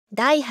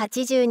第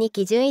82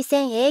期順位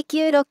戦 A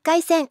級6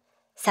回戦、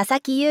佐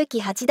々木勇気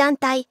八段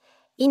対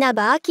稲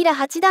葉陽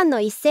八段の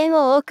一戦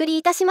をお送り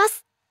いたしま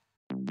す。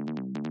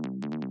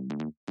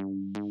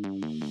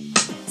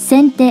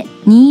先手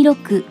2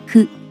六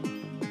歩、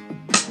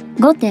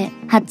後手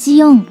8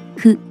四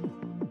歩、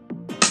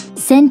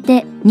先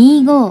手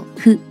2五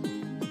歩、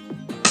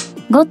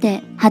後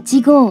手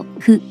8五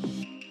歩、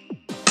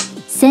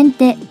先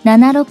手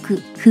7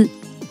六歩、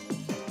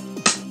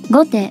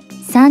後手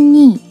3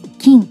二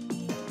金、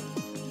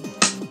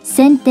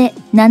先手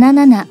7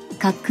七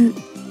角、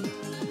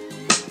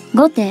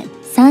後手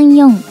3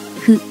四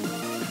歩、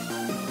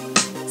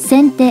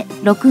先手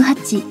6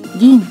八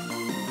銀、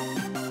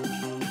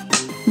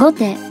後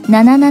手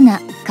7七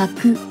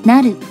角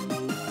成、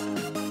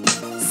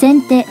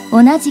先手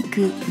同じ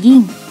く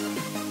銀、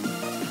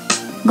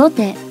後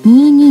手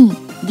2二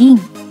銀、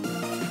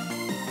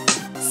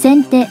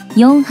先手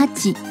4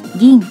八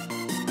銀、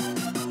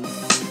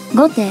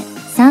後手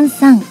3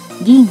三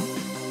銀、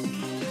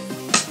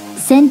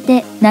先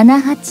手7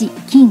八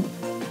金、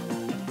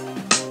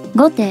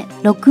後手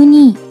6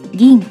二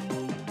銀、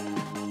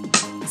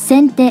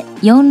先手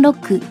4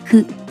六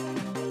歩、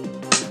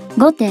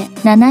後手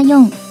7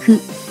四歩、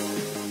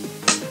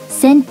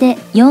先手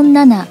4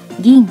七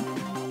銀、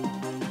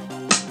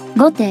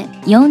後手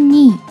4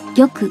二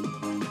玉、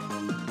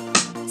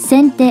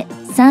先手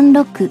3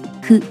六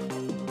歩、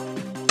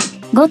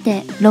後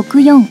手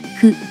6四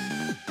歩、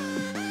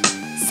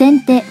先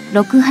手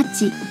6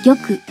八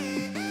玉、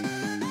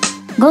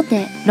後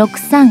手6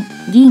三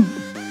銀、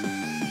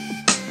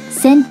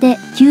先手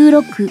9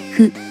六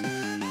歩、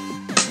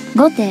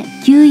後手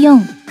9四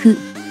歩、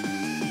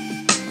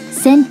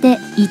先手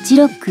1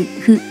六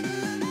歩、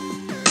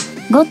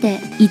後手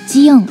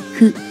1四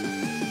歩、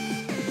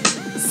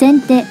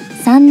先手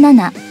3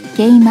七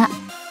桂馬、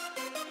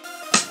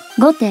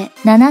後手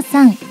7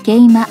三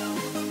桂馬、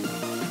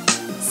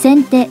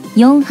先手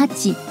4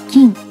八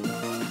金、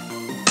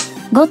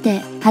後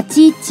手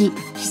8一飛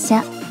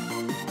車、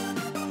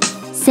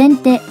先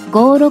手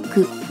5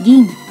六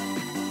銀、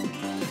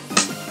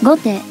後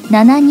手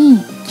7二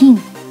金、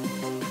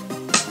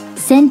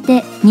先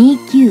手2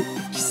九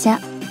飛車、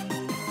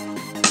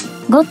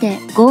後手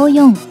5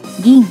四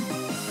銀、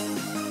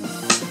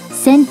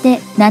先手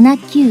7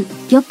九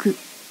玉、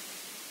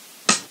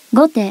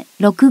後手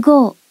6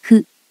五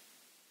歩、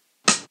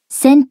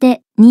先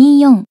手2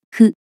四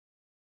歩、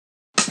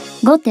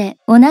後手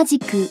同じ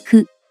く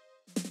歩、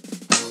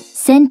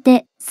先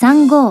手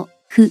3五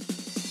歩、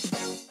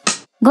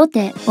後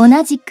手同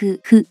じく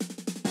歩、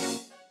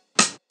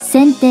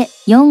先手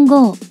4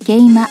五桂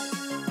馬、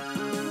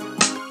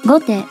後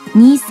手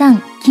2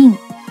三金、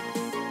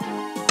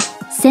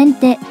先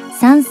手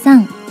3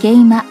三桂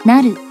馬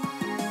成、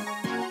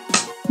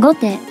後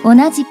手同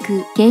じ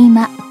く桂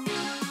馬、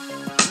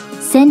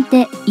先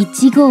手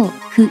1五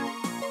歩、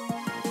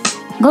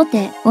後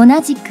手同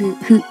じく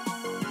歩、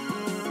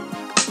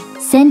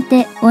先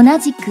手同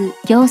じく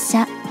香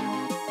車、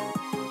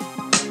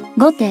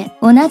後手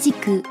同じ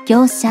く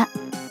香車、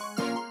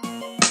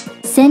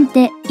先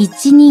手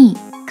1二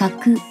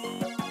角、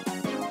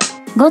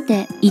後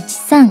手1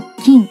三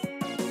金、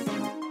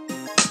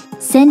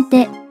先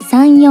手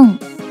3四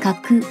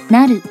角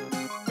成、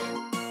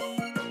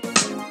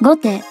後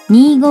手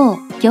2五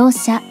香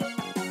車、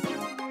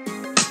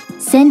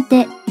先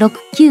手6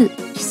九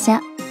飛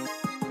車、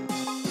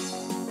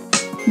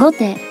後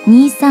手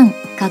2三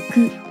角、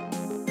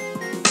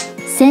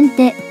先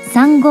手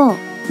3五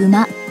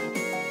馬、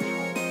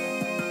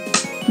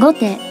後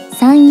手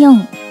3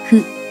四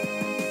歩、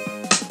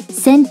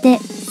先手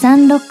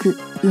3六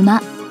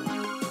馬、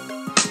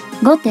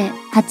後手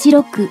8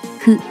六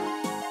歩、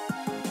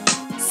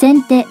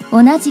先手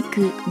同じ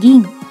く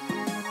銀、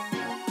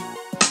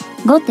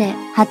後手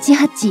8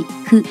八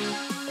歩、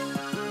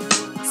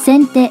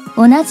先手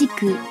同じ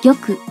く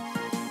玉、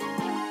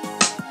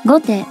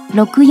後手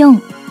6四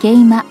桂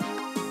馬、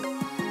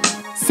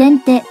先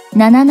手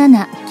7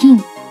七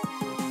金、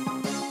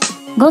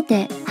後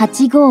手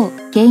8五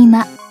桂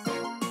馬、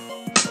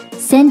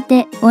先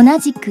手同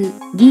じく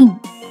銀、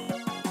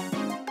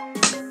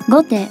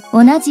後手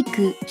同じ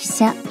く飛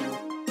車、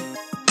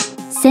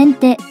先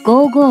手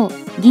5五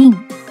銀、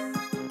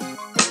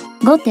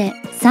後手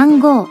3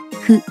五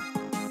歩、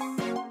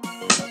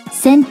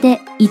先手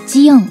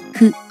1四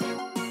歩、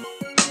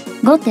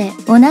後手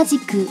同じ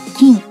く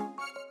金、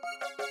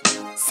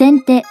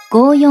先手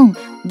5四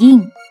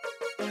銀、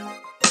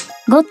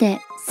後手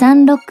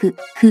3六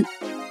歩、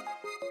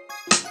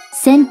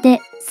先手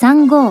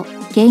3五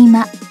桂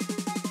馬、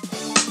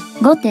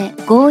後手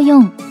5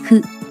四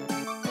歩、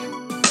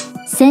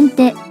先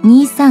手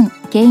2三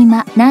桂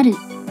馬成、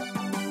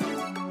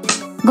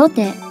後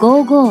手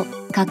5五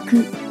角、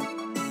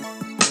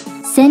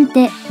先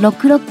手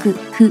6六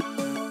歩、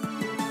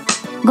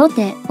後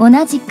手同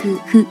じく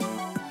歩、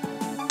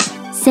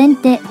先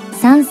手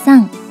3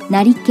三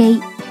成桂、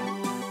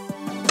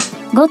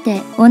後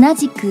手同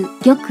じく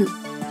玉、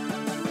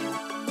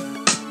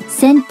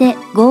先手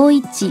5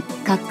一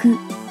角、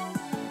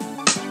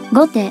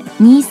後手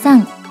2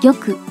三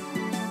玉、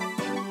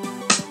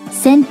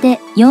先手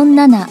4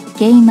七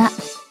桂馬。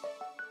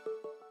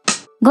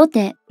後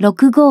手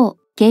6五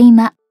桂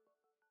馬。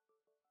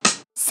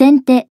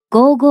先手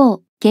5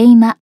五桂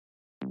馬。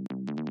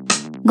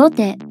後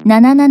手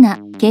7七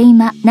桂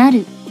馬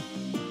成。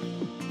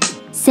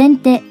先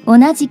手同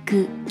じ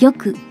く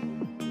玉。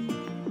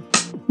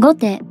後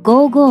手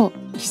5五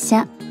飛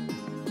車。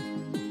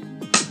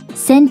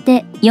先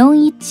手4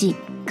一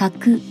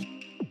角。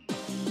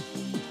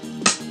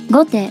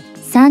後手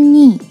3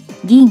二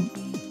銀。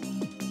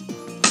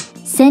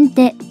先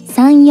手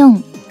3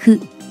四歩。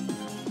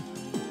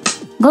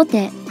後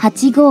手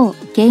8五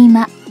桂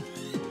馬。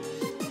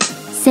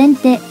先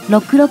手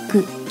6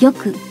六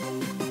玉。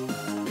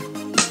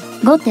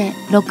後手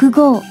6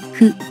五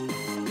歩。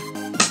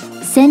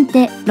先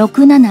手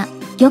6七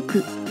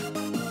玉。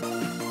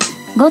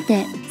後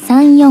手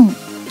3四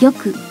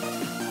玉。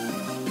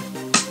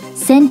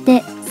先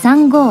手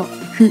3五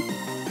歩。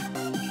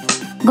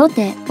後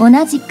手同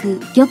じく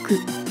玉。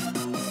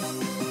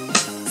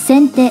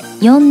先手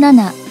4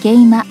七桂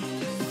馬。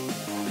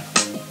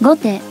後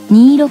手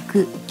2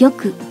六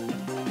玉。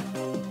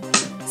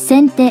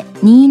先手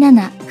2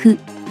七歩。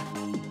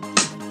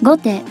後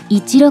手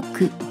1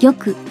六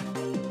玉。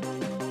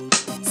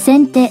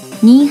先手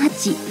2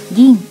八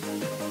銀。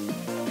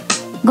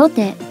後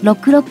手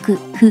6六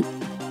歩。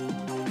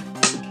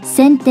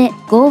先手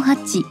5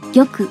八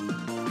玉。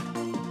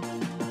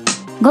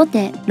後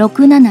手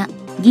6七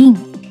銀。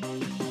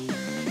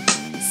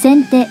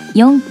先手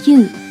4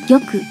九玉。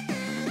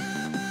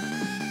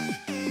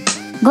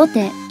後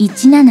手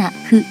1七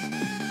歩。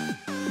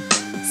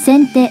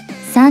先手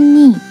3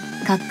二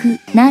角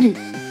成。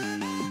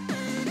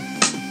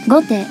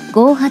後手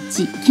5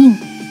八金。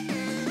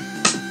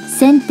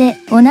先手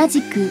同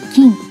じく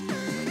金。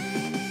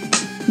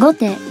後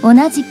手同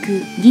じ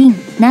く銀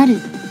成。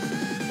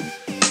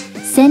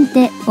先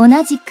手同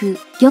じく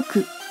玉。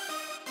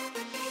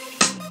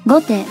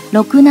後手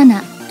6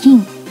七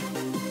金。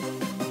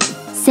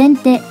先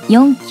手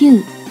4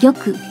九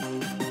玉。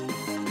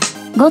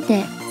後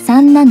手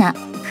3七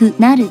歩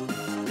成。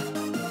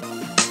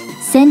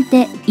先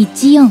手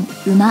1四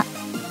馬。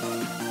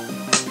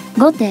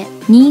後手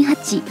2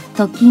八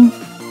と金。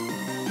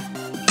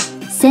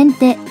先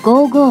手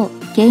5五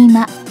桂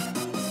馬。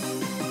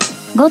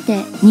後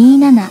手2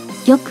七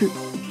玉。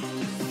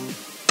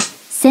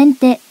先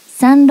手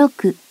3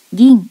六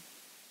銀。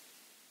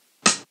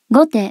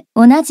後手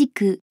同じ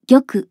く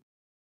玉。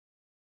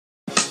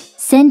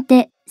先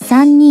手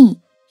3二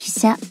飛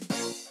車。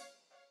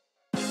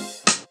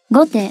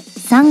後手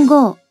3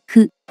五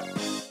歩。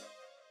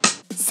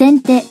先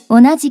手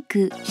同じ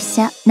く飛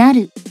車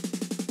成。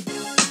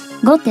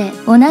後手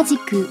同じ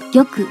く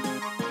玉。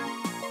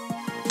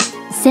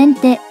先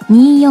手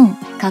2四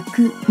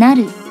角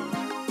成。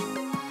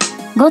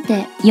後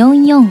手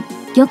4四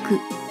玉。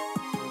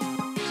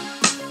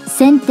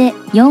先手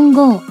4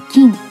五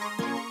金。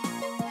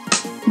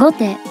後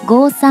手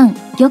5三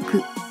玉。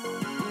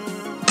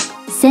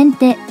先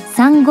手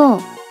3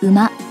五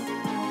馬。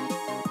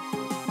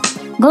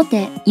後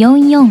手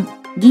4四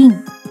銀。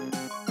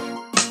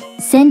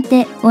先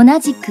手同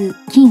じく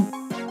金。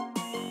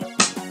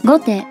後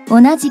手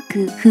同じ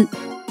く歩。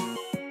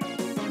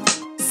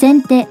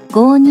先手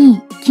5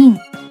二金。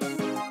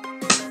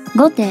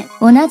後手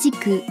同じ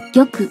く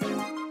玉。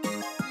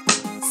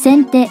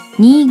先手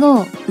2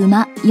五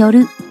馬寄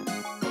る。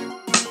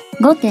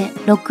後手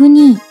6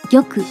二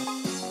玉。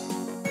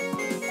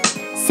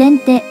先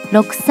手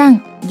6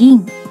三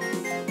銀。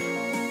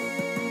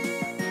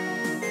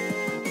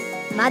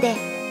まで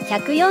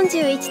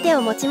141手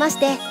をもちまし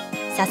て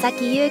佐々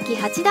木勇気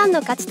八段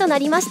の勝ちとな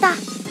りました。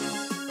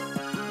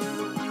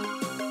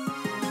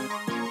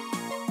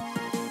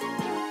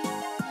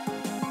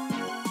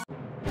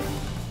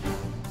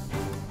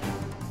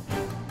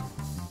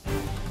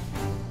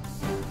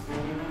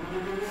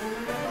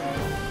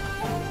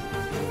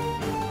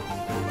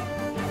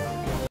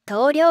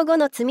投了後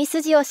の詰み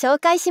筋を紹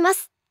介しま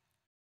す。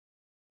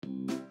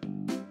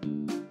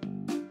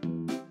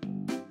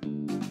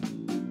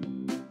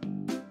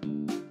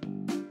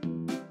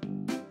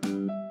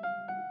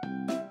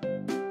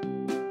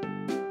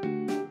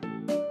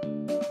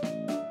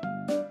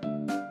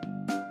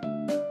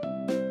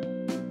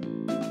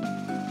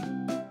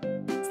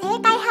正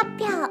解発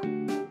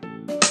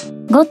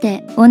表。後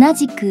手同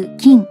じく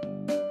金。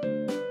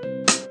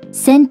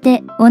先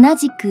手同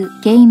じく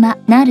桂馬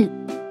成。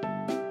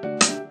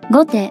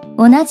後手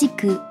同じ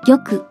く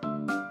玉。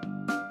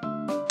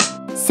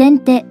先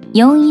手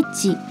4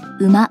一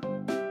馬。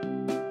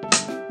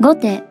後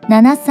手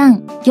7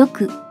三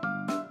玉。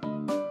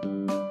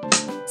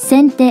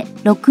先手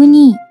6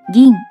二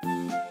銀。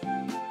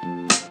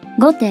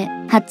後手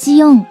8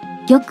四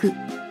玉。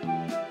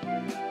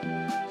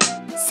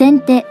先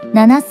手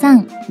7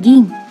三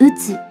銀打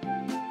つ。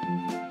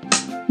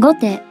後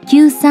手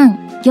9三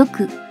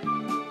玉。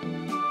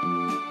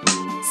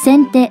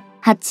先手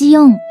8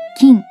四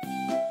金。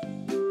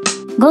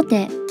後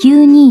手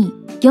9二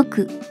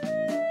玉。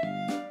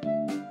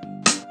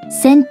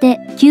先手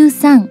9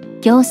三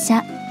香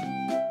車。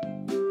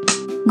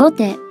後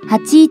手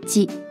8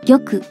一玉。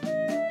玉。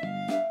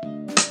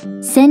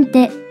先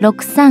手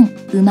6三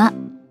馬。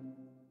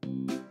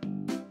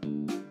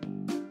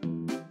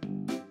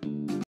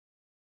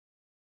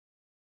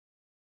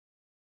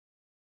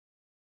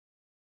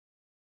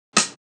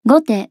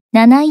後手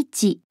7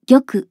一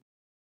玉。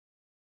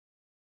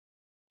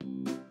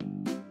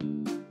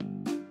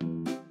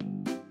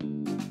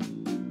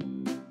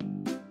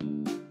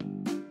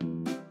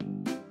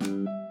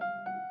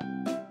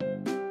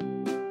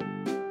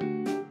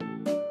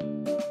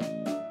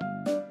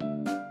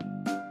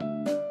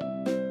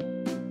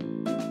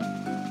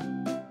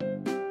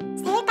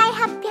正解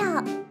発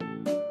表。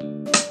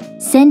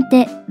先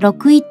手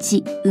6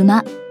一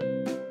馬。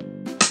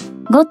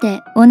後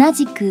手同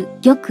じく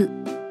玉。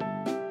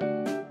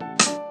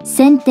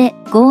先手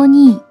5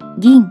二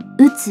銀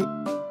打つ。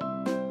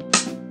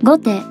後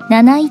手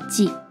7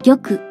一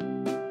玉。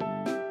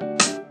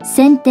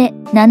先手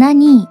7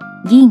二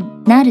銀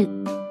成。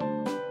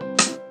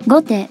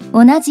後手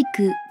同じ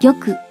く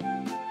玉。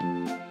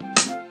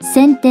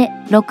先手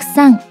6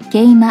三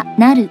桂馬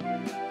成。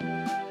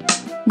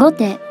後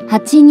手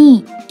8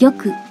二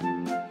玉。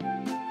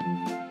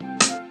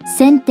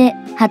先手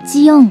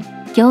8四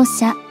香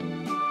車。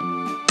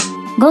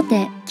後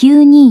手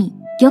9二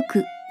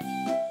玉。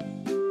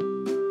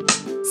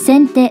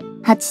先手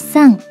8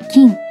三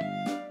金。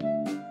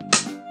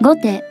後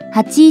手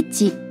8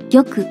一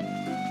玉。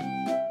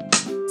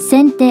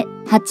先手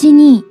8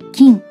二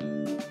金。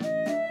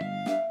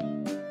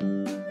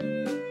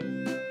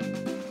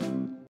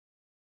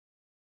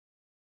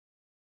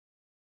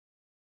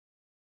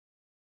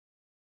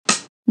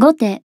後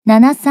手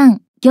7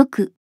三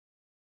玉。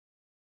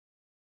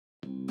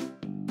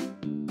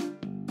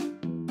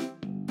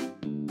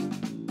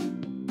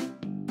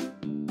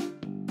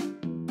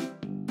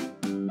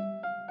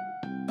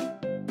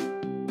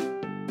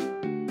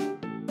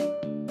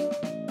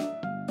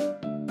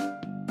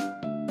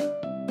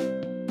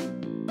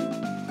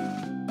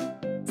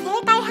正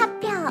解発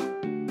表。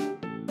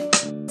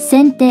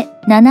先手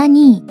7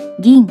二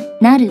銀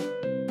成。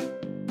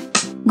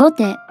後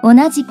手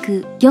同じ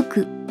く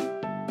玉。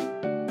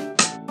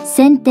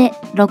先手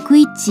6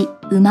一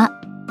馬。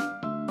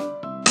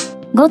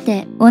後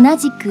手同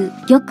じく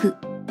玉。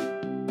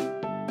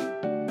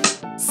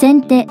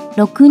先手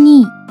6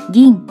二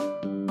銀。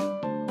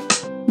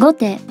後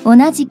手同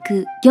じ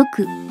く玉。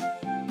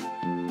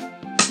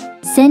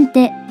先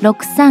手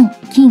6三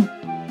金。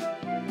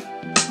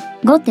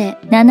後手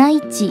7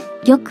一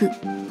玉。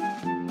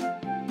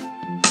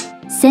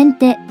先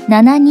手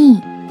7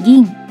二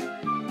銀。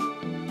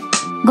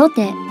後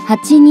手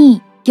8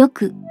二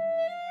玉。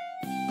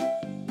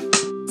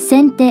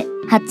先手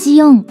8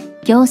四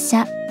香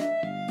車。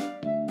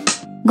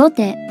後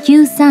手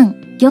9三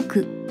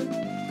玉。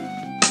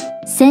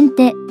先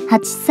手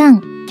8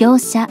三香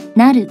車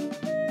成。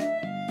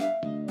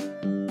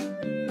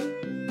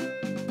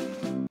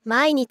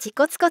毎日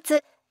コツコ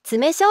ツ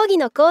詰め将棋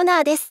のコー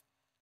ナーです。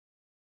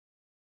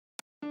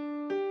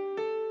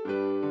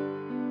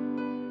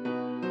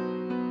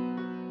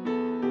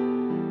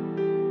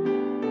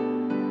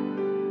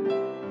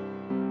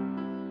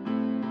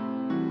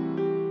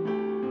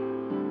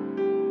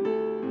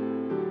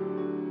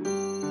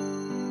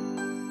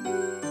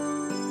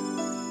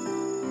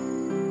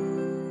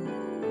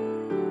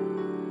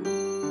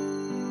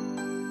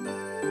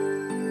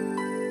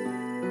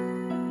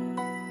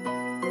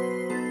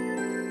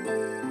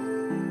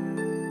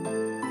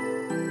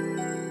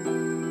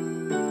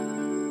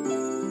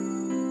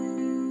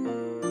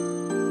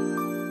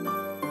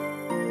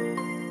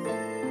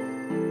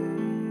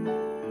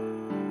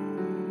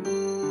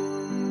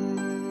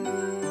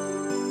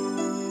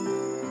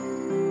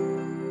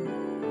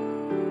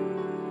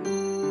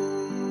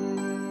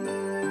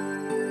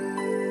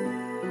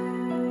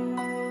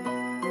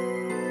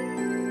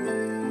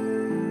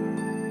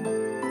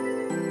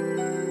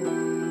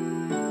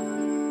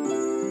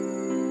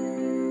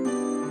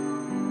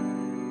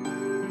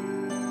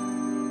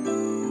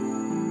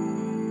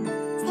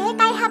正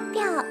解発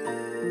表。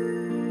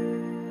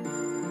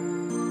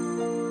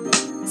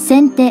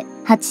先手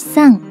8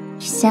三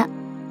飛車。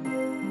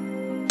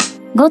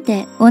後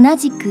手同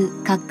じ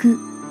く角。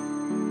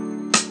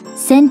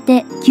先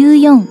手9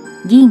四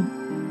銀。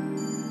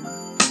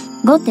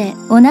後手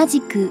同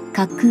じく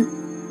角。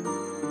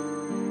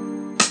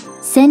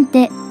先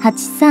手8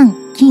三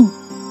金。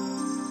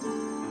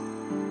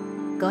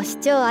ご視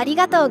聴あり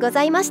がとうご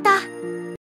ざいました。